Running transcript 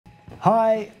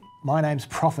Hi, my name's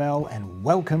Prof and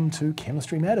welcome to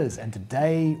Chemistry Matters, and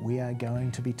today we are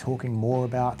going to be talking more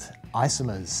about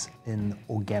isomers in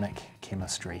organic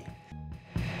chemistry.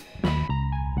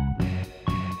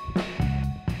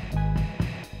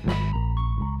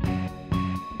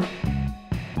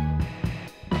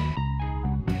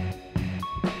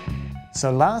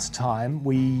 So last time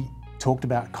we talked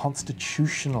about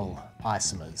constitutional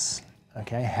isomers,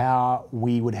 okay, how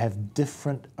we would have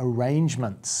different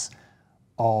arrangements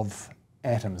of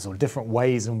atoms or different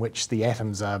ways in which the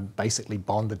atoms are basically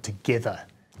bonded together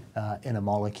in a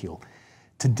molecule.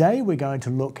 Today we're going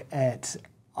to look at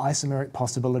isomeric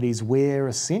possibilities where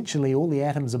essentially all the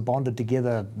atoms are bonded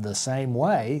together the same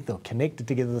way, they're connected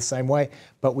together the same way,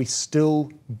 but we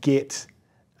still get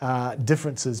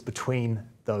differences between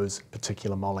those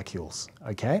particular molecules,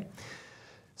 okay?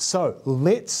 So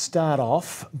let's start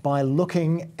off by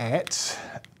looking at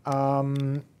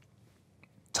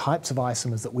types of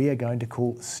isomers that we are going to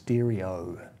call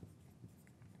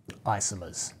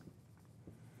stereoisomers.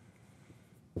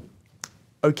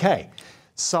 Okay,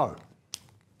 so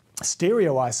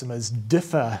stereoisomers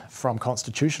differ from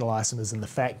constitutional isomers in the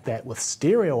fact that with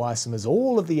stereoisomers,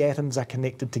 all of the atoms are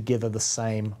connected together the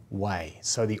same way.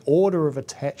 So the order of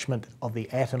attachment of the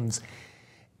atoms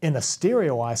in a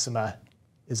stereoisomer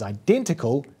is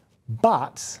identical,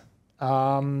 but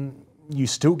you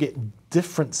still get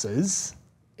differences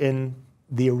in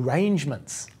the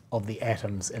arrangements of the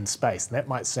atoms in space. And that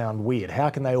might sound weird.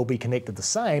 How can they all be connected the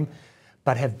same,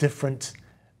 but have different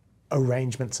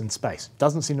arrangements in space?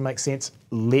 Doesn't seem to make sense.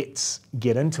 Let's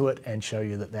get into it and show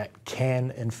you that that can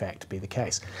in fact be the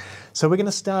case. So we're going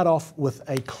to start off with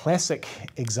a classic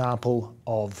example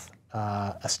of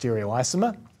a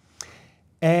stereoisomer,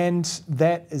 and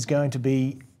that is going to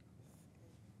be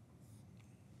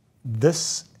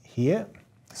this here.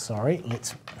 Sorry,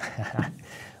 let's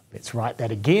write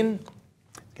that again.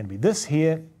 It's going to be this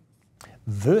here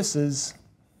versus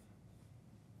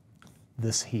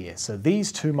this here. So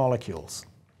these two molecules.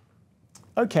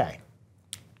 Okay.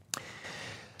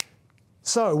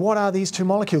 So what are these two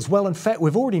molecules? Well, in fact,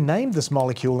 we've already named this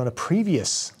molecule in a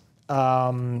previous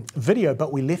video,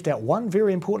 but we left out one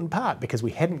very important part because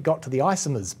we hadn't got to the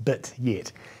isomers bit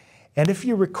yet. And if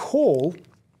you recall,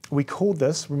 we called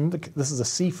this, remember this is a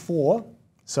C4,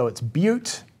 so it's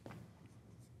bute,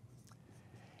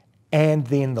 and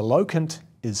then the locant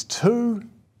is 2,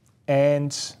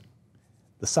 and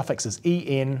the suffix is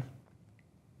en,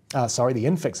 the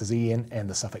infix is en, and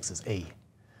the suffix is e.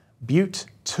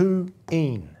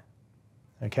 Bute-2-ene,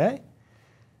 okay?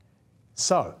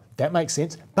 So that makes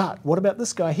sense, but what about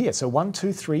this guy here? So 1,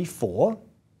 2, 3, 4,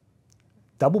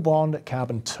 double bond at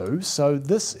carbon 2, so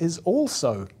this is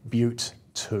also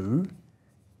bute-2-ene.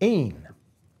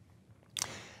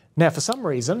 Now, for some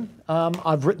reason,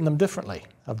 I've written them differently.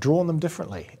 I've drawn them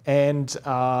differently. And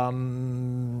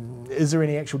is there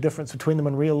any actual difference between them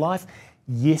in real life?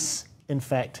 Yes, in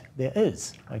fact, there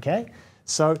is. Okay?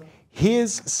 So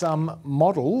here's some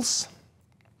models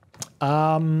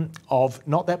of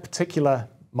not that particular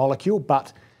molecule,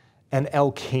 but an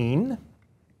alkene.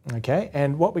 Okay?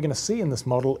 And what we're going to see in this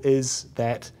model is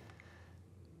that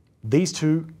these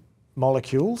two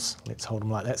molecules, let's hold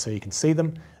them like that so you can see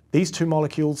them, these two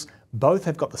molecules both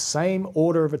have got the same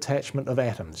order of attachment of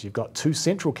atoms. You've got two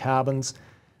central carbons,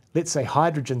 let's say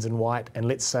hydrogens in white, and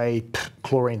let's say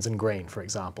chlorines in green, for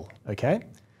example, okay?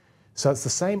 So it's the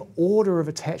same order of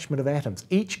attachment of atoms.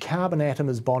 Each carbon atom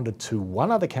is bonded to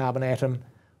one other carbon atom,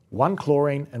 one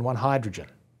chlorine and one hydrogen,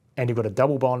 and you've got a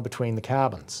double bond between the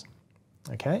carbons,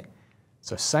 okay?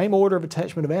 So same order of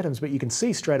attachment of atoms, but you can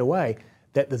see straight away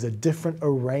that there's a different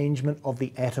arrangement of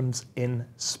the atoms in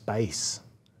space.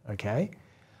 Okay?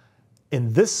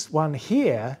 In this one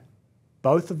here,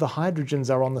 both of the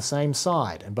hydrogens are on the same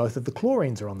side and both of the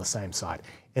chlorines are on the same side.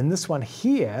 In this one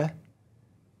here,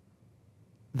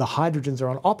 the hydrogens are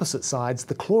on opposite sides,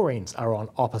 the chlorines are on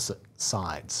opposite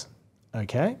sides.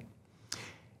 Okay?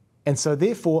 And so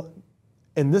therefore,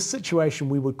 in this situation,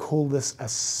 we would call this a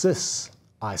cis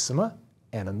isomer,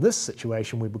 and in this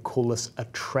situation, we would call this a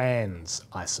trans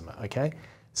isomer. Okay?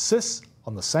 Cis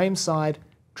on the same side,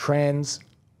 trans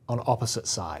on opposite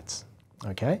sides,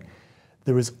 okay?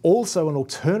 There is also an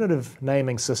alternative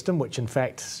naming system, which in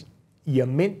fact you're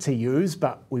meant to use,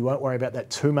 but we won't worry about that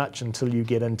too much until you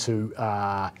get into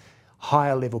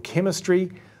higher level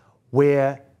chemistry,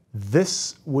 where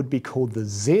this would be called the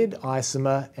Z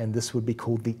isomer and this would be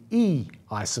called the E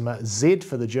isomer. Z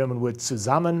for the German word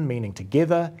zusammen, meaning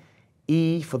together,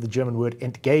 E for the German word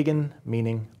entgegen,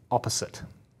 meaning opposite,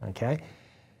 okay?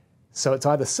 So it's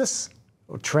either cis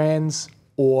or trans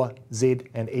or Z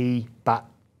and E, but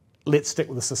let's stick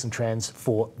with the cis and trans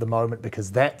for the moment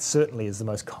because that certainly is the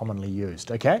most commonly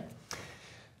used, okay?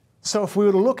 So if we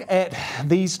were to look at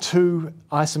these two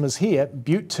isomers here,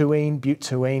 but-2-ene,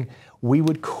 but-2-ene, we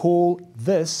would call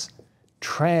this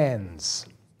trans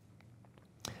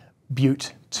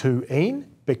but-2-ene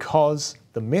because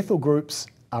the methyl groups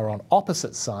are on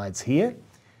opposite sides here,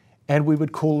 and we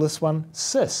would call this one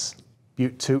cis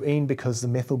but-2-ene because the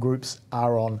methyl groups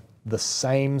are on the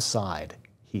same side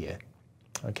here,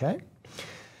 okay?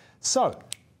 So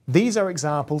these are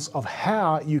examples of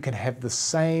how you can have the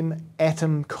same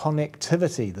atom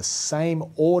connectivity, the same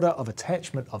order of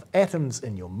attachment of atoms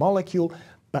in your molecule,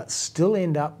 but still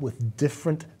end up with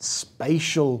different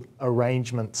spatial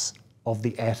arrangements of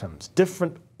the atoms,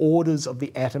 different orders of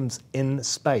the atoms in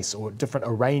space, or different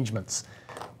arrangements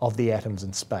of the atoms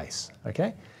in space,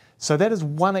 okay? So that is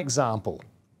one example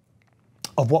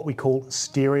of what we call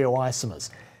stereoisomers.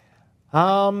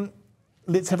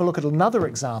 Let's have a look at another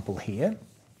example here.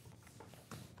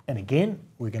 And again,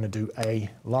 we're going to do a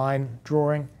line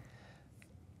drawing.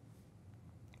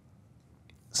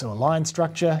 So a line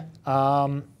structure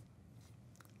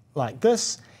like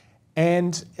this.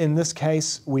 And in this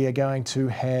case, we are going to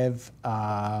have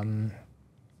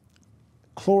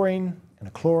chlorine and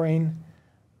a chlorine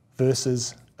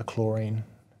versus a chlorine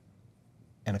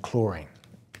and a chlorine,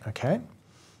 okay?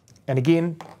 And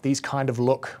again, these kind of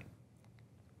look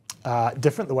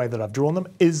different the way that I've drawn them.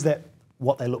 Is that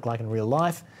what they look like in real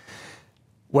life?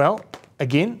 Well,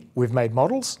 again, we've made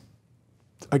models.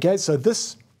 Okay, so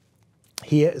this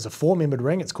here is a four-membered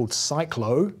ring. It's called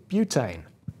cyclobutane.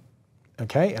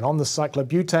 Okay, and on the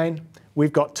cyclobutane,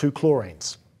 we've got two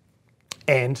chlorines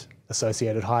and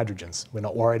associated hydrogens. We're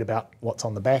not worried about what's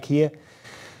on the back here.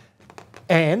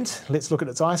 And let's look at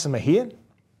its isomer here,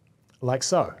 like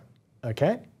so.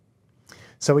 Okay,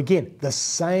 so again, the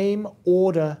same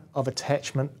order of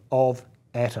attachment of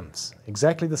atoms,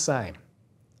 exactly the same,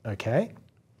 okay?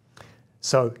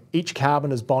 So each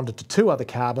carbon is bonded to two other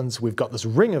carbons. We've got this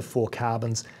ring of four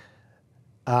carbons.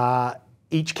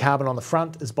 Each carbon on the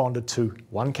front is bonded to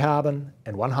one carbon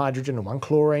and one hydrogen and one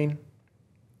chlorine,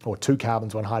 or two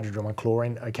carbons, one hydrogen, one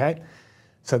chlorine, okay?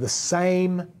 So the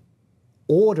same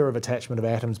order of attachment of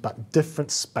atoms, but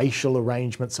different spatial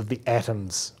arrangements of the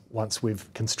atoms once we've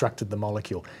constructed the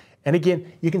molecule. And again,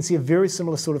 you can see a very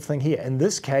similar sort of thing here. In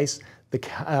this case, the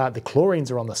chlorines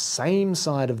are on the same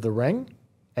side of the ring,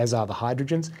 as are the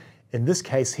hydrogens. In this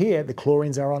case here, the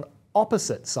chlorines are on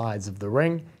opposite sides of the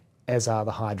ring, as are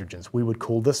the hydrogens. We would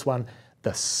call this one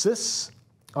the cis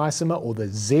isomer or the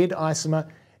Z isomer.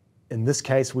 In this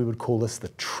case, we would call this the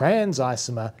trans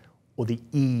isomer or the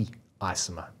E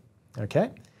isomer,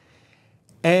 okay?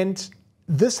 And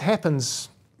this happens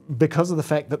because of the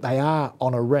fact that they are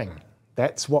on a ring.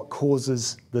 That's what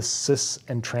causes the cis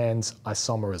and trans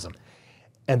isomerism.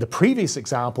 And the previous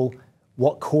example,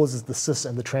 what causes the cis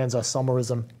and the trans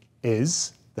isomerism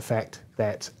is the fact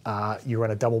that you're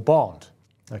in a double bond.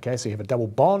 Okay, so you have a double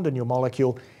bond in your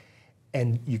molecule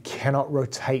and you cannot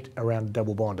rotate around a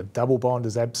double bond. A double bond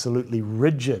is absolutely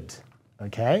rigid,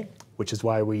 okay, which is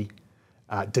why we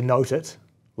denote it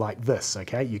like this,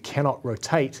 okay? You cannot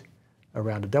rotate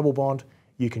around a double bond.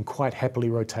 You can quite happily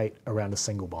rotate around a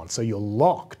single bond. So you're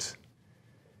locked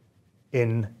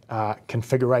in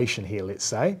configuration here, let's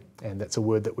say, and that's a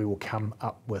word that we will come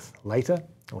up with later,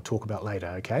 or talk about later,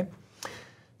 okay?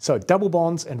 So double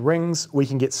bonds and rings, we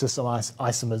can get cis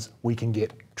isomers, we can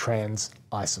get trans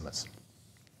isomers,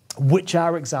 which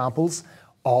are examples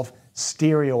of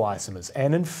stereoisomers.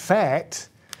 And in fact,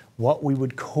 what we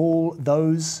would call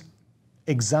those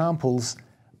examples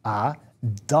are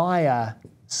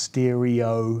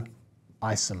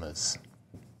diastereoisomers.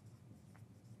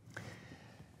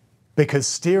 Because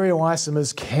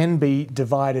stereoisomers can be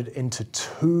divided into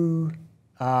two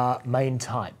main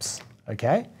types,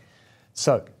 okay?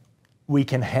 So we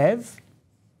can have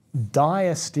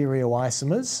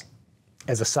diastereoisomers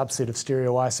as a subset of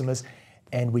stereoisomers,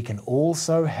 and we can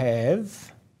also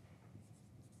have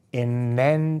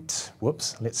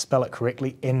let's spell it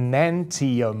correctly,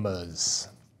 enantiomers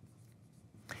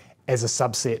as a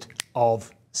subset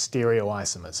of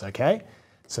stereoisomers, okay?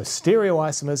 So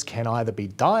stereoisomers can either be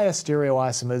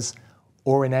diastereoisomers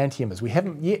or enantiomers. We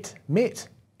haven't yet met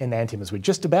enantiomers, we're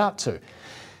just about to.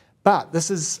 But this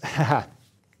is,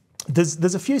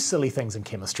 there's a few silly things in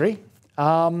chemistry.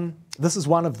 This is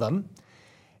one of them.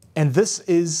 And this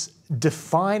is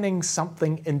defining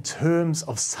something in terms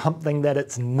of something that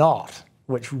it's not,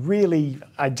 which really,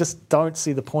 I just don't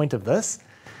see the point of this.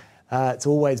 It's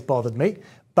always bothered me.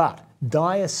 But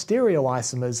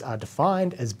diastereoisomers are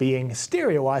defined as being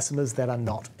stereoisomers that are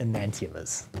not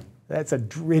enantiomers. That's a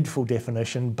dreadful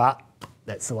definition, but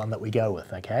that's the one that we go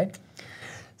with, okay?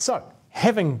 So,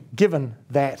 having given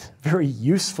that very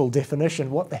useful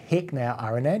definition, what the heck now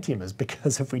are enantiomers?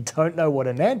 Because if we don't know what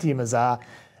enantiomers are,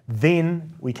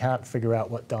 then we can't figure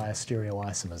out what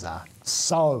diastereoisomers are.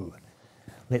 So,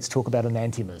 let's talk about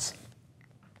enantiomers.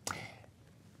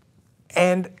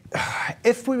 And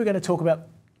if we were going to talk about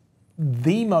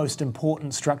the most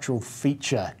important structural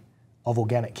feature of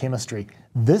organic chemistry,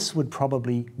 this would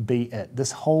probably be it,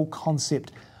 this whole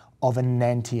concept of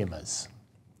enantiomers.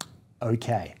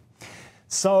 Okay,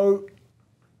 so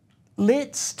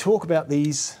let's talk about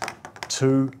these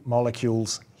two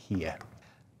molecules here.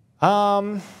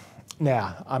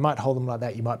 Now, I might hold them like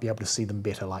that, you might be able to see them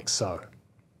better like so.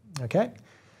 Okay,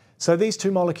 so these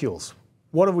two molecules,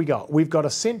 what have we got? We've got a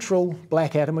central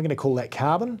black atom, we're going to call that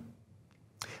carbon.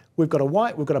 We've got a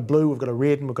white, we've got a blue, we've got a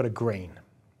red, and we've got a green.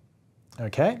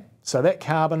 Okay, so that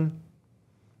carbon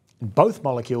in both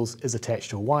molecules is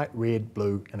attached to a white, red,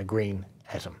 blue, and a green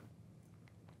atom.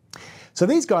 So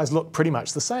these guys look pretty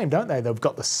much the same, don't they? They've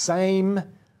got the same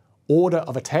order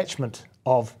of attachment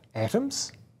of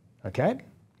atoms, okay?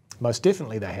 Most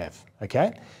definitely they have,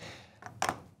 okay?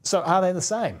 So are they the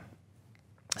same?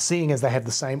 Seeing as they have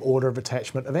the same order of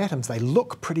attachment of atoms, they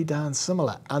look pretty darn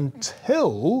similar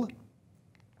until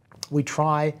we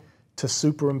try to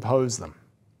superimpose them.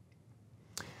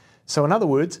 So in other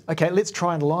words, okay, let's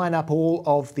try and line up all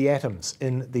of the atoms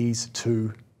in these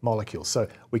two molecules. So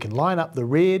we can line up the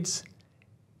reds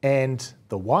and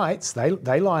the whites, they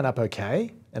line up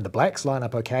okay, and the blacks line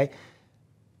up okay,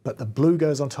 but the blue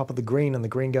goes on top of the green and the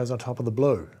green goes on top of the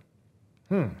blue.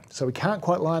 So we can't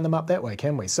quite line them up that way,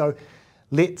 can we? So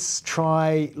let's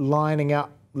try lining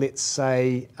up, let's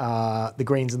say, the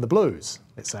greens and the blues.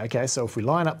 Let's say, okay, so if we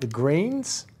line up the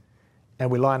greens and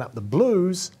we line up the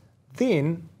blues,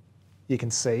 then you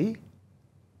can see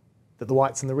that the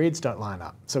whites and the reds don't line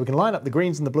up. So we can line up the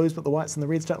greens and the blues, but the whites and the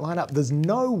reds don't line up. There's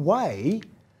no way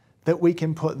that we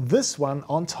can put this one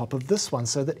on top of this one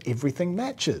so that everything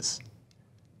matches.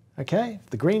 Okay, if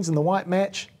the greens and the white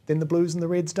match, then the blues and the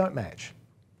reds don't match.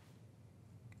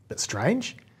 Bit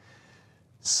strange.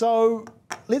 So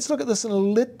let's look at this in a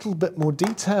little bit more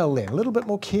detail then, a little bit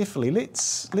more carefully.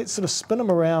 Let's sort of spin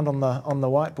them around on the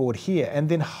whiteboard here, and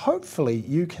then hopefully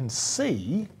you can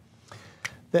see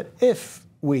that if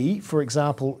we, for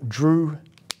example, drew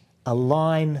a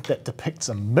line that depicts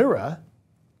a mirror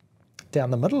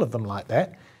down the middle of them like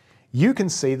that, you can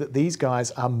see that these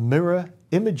guys are mirror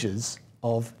images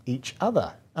of each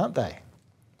other, aren't they?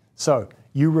 So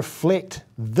you reflect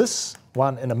this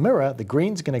one in a mirror, the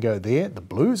green's going to go there, the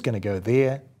blue's going to go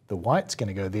there, the white's going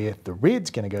to go there, the red's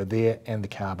going to go there, and the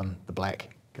carbon, the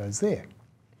black, goes there.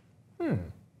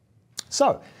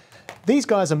 So these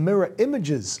guys are mirror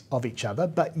images of each other,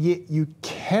 but yet you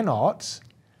cannot,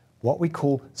 what we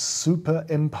call,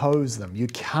 superimpose them. You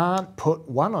can't put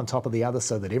one on top of the other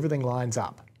so that everything lines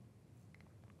up.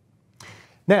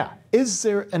 Now, is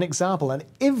there an example, an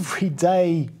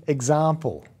everyday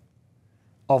example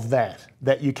of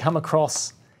that you come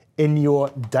across in your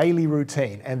daily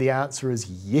routine? And the answer is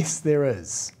yes, there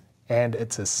is. And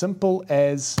it's as simple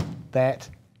as that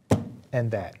and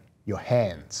that, your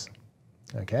hands.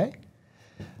 Okay?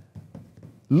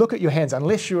 Look at your hands.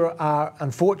 Unless you are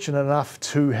unfortunate enough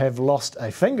to have lost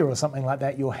a finger or something like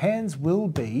that, your hands will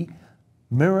be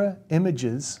mirror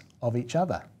images of each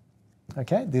other.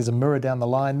 Okay? There's a mirror down the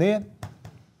line there.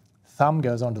 Thumb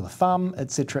goes onto the thumb,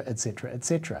 etc., etc.,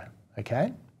 etc.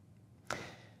 Okay?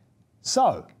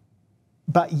 So,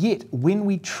 but yet when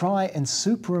we try and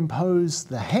superimpose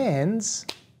the hands,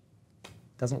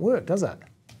 it doesn't work, does it?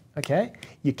 Okay?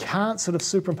 You can't sort of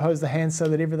superimpose the hands so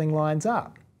that everything lines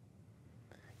up.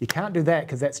 You can't do that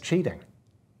because that's cheating.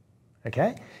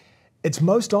 Okay? It's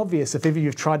most obvious if ever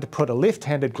you've tried to put a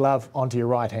left-handed glove onto your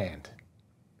right hand,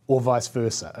 or vice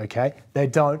versa, okay? They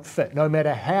don't fit. No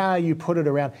matter how you put it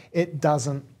around, it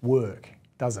doesn't work,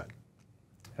 does it?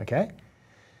 Okay?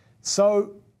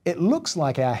 So it looks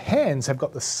like our hands have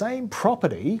got the same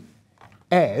property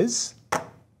as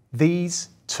these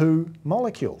two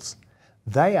molecules.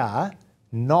 They are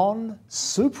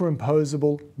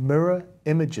non-superimposable mirror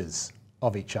images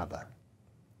of each other,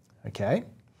 okay?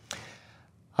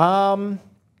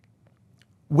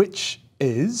 Which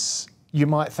is, you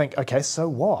might think, okay, so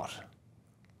what?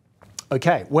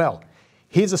 Okay, well,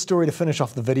 here's a story to finish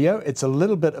off the video. It's a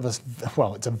little bit of a,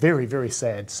 well, it's a very, very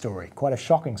sad story, quite a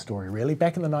shocking story really.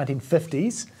 Back in the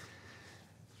 1950s,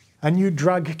 a new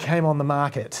drug came on the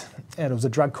market, and it was a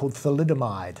drug called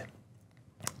thalidomide.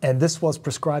 And this was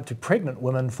prescribed to pregnant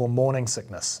women for morning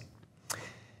sickness.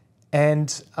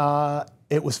 And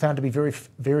it was found to be very,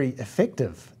 very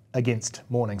effective against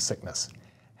morning sickness.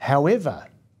 However,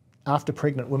 after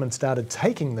pregnant women started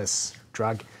taking this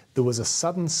drug, there was a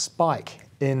sudden spike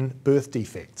in birth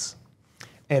defects,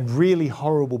 and really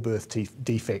horrible birth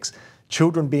defects.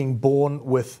 Children being born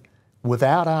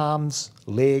without arms,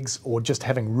 legs, or just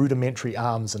having rudimentary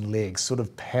arms and legs, sort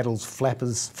of paddles,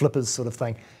 flippers sort of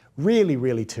thing. Really,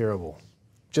 really terrible.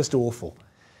 Just awful.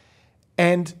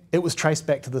 And it was traced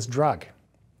back to this drug.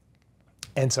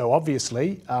 And so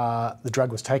obviously the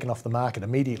drug was taken off the market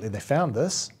immediately. They found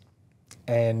this,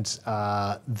 and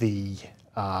the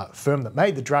firm that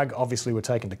made the drug obviously were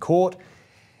taken to court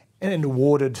and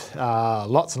awarded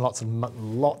lots and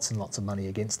lots of money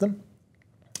against them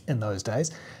in those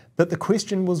days. But the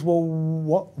question was, well,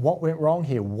 what went wrong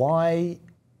here? Why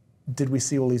did we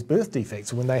see all these birth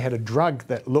defects when they had a drug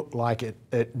that looked like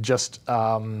it just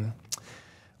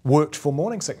worked for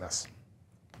morning sickness?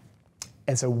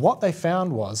 And so what they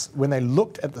found was, when they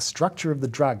looked at the structure of the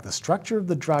drug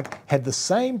had the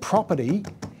same property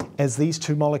as these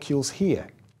two molecules here.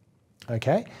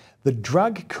 Okay? The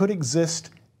drug could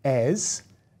exist as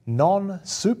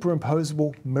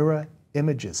non-superimposable mirror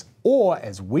images, or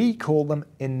as we call them,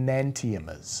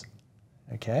 enantiomers.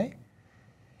 Okay?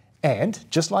 And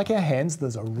just like our hands,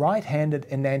 there's a right-handed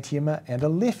enantiomer and a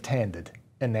left-handed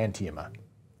enantiomer.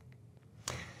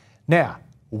 Now,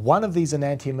 one of these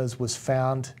enantiomers was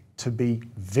found to be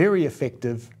very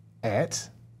effective at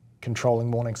controlling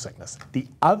morning sickness. The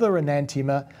other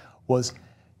enantiomer was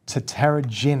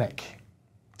teratogenic,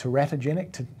 I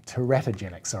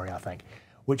think,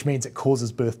 which means it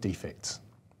causes birth defects.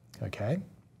 Okay?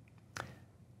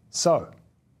 So,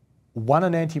 one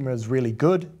enantiomer is really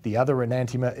good, the other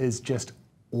enantiomer is just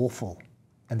awful.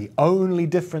 And the only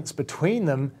difference between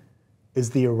them is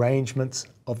the arrangements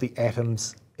of the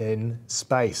atoms in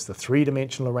space, the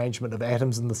three-dimensional arrangement of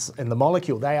atoms in the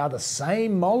molecule. They are the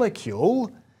same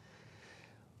molecule,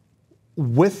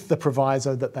 with the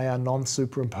proviso that they are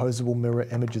non-superimposable mirror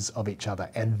images of each other.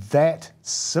 And that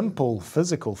simple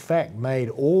physical fact made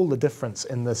all the difference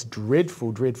in this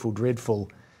dreadful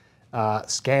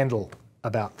scandal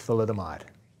about thalidomide.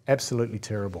 Absolutely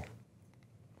terrible.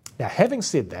 Now, having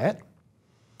said that,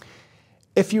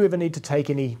 if you ever need to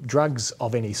take any drugs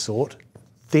of any sort,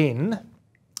 then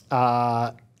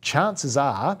chances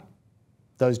are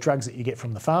those drugs that you get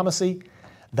from the pharmacy,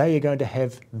 they are going to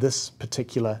have this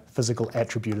particular physical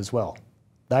attribute as well.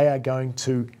 They are going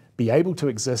to be able to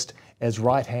exist as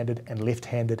right-handed and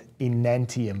left-handed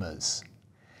enantiomers,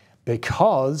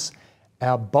 because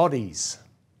our bodies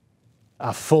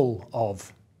are full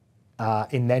of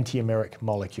enantiomeric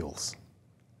molecules.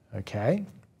 Okay?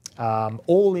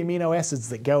 All the amino acids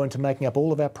that go into making up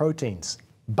all of our proteins,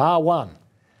 bar one,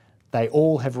 they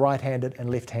all have right-handed and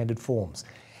left-handed forms.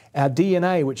 Our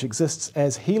DNA, which exists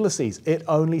as helices, it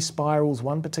only spirals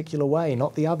one particular way,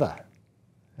 not the other.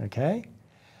 Okay?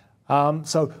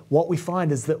 So what we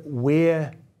find is that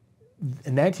where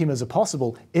enantiomers are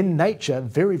possible, in nature,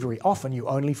 very, very often you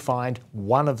only find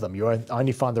one of them. You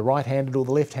only find the right-handed or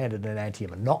the left-handed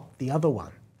enantiomer, not the other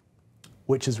one,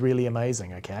 which is really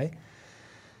amazing, okay?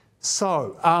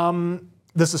 So,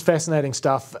 this is fascinating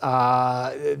stuff.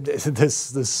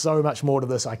 There's so much more to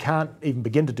this. I can't even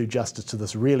begin to do justice to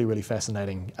this really, really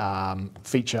fascinating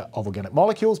feature of organic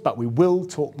molecules, but we will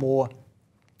talk more,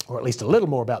 or at least a little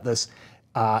more about this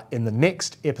in the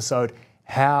next episode.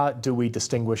 How do we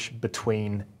distinguish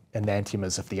between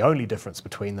enantiomers if the only difference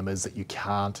between them is that you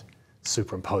can't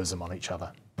superimpose them on each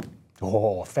other?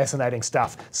 Oh, fascinating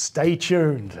stuff. Stay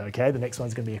tuned, okay? The next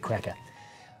one's going to be a cracker.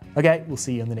 Okay, we'll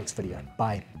see you in the next video.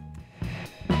 Bye.